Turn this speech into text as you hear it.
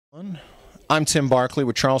I'm Tim Barkley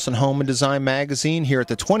with Charleston Home and Design Magazine here at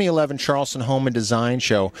the 2011 Charleston Home and Design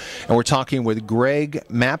Show, and we're talking with Greg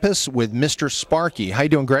Mappus with Mr. Sparky. How you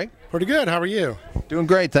doing, Greg? Pretty good. How are you? Doing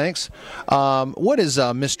great, thanks. What is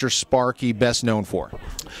Mr. Sparky best known for?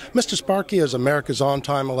 Mr. Sparky is America's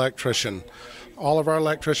on-time electrician. All of our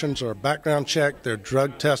electricians are background checked, they're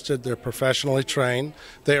drug tested, they're professionally trained.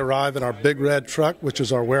 They arrive in our big red truck, which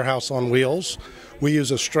is our warehouse on wheels. We use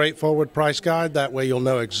a straightforward price guide. That way you'll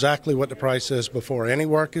know exactly what the price is before any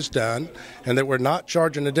work is done, and that we're not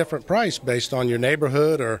charging a different price based on your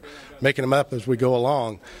neighborhood or making them up as we go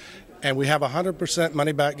along. And we have a 100%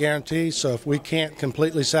 money-back guarantee, so if we can't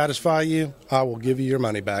completely satisfy you, I will give you your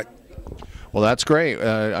money back. Well, that's great.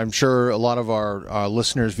 I'm sure a lot of our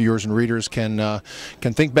listeners, viewers, and readers can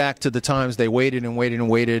think back to the times they waited and waited and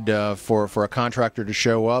waited for a contractor to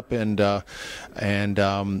show up, and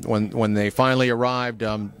when they finally arrived,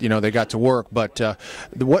 they got to work. But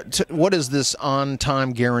what is this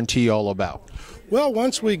on-time guarantee all about? Well,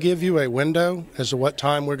 once we give you a window as to what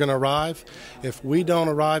time we're going to arrive, if we don't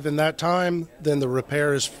arrive in that time, then the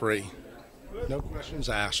repair is free. No questions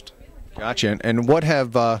asked. Gotcha. And what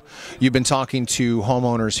have you been talking to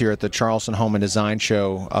homeowners here at the Charleston Home and Design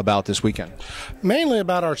Show about this weekend? Mainly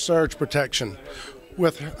about our surge protection.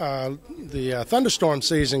 With the thunderstorm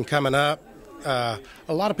season coming up, a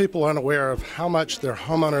lot of people are unaware of how much their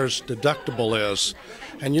homeowner's deductible is.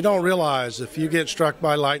 And you don't realize if you get struck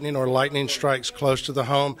by lightning or lightning strikes close to the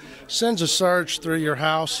home, sends a surge through your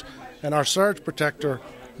house, and our surge protector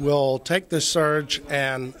will take this surge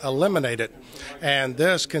and eliminate it. And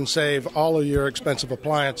this can save all of your expensive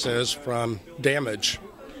appliances from damage.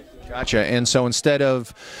 Gotcha. And so instead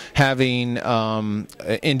of having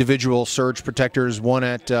individual surge protectors, one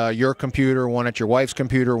at your computer, one at your wife's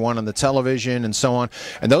computer, one on the television, and so on,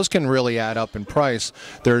 and those can really add up in price,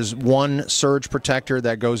 there's one surge protector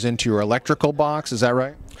that goes into your electrical box. Is that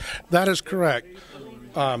right? That is correct.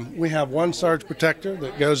 We have one surge protector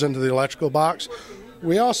that goes into the electrical box.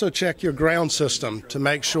 We also check your ground system to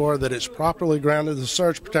make sure that it's properly grounded. The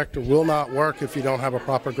surge protector will not work if you don't have a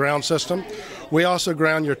proper ground system. We also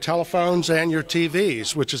ground your telephones and your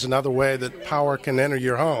TVs, which is another way that power can enter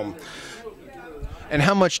your home. And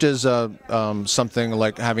how much does something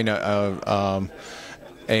like having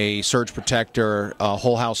a surge protector, a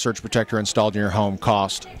whole house surge protector installed in your home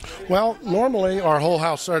cost? Well, normally our whole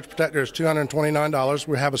house surge protector is $229.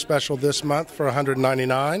 We have a special this month for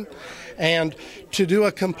 $199. And to do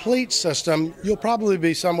a complete system, you'll probably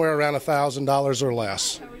be somewhere around $1,000 or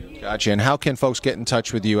less. Gotcha. And how can folks get in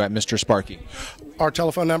touch with you at Mr. Sparky? Our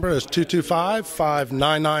telephone number is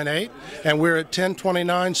 225-5998, and we're at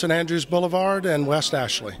 1029 St. Andrews Boulevard in West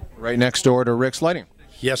Ashley. Right next door to Rick's Lighting.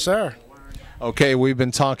 Yes, sir. Okay, we've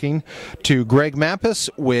been talking to Greg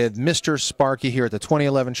Mappus with Mr. Sparky here at the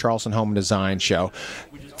 2011 Charleston Home and Design Show.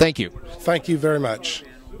 Thank you. Thank you very much.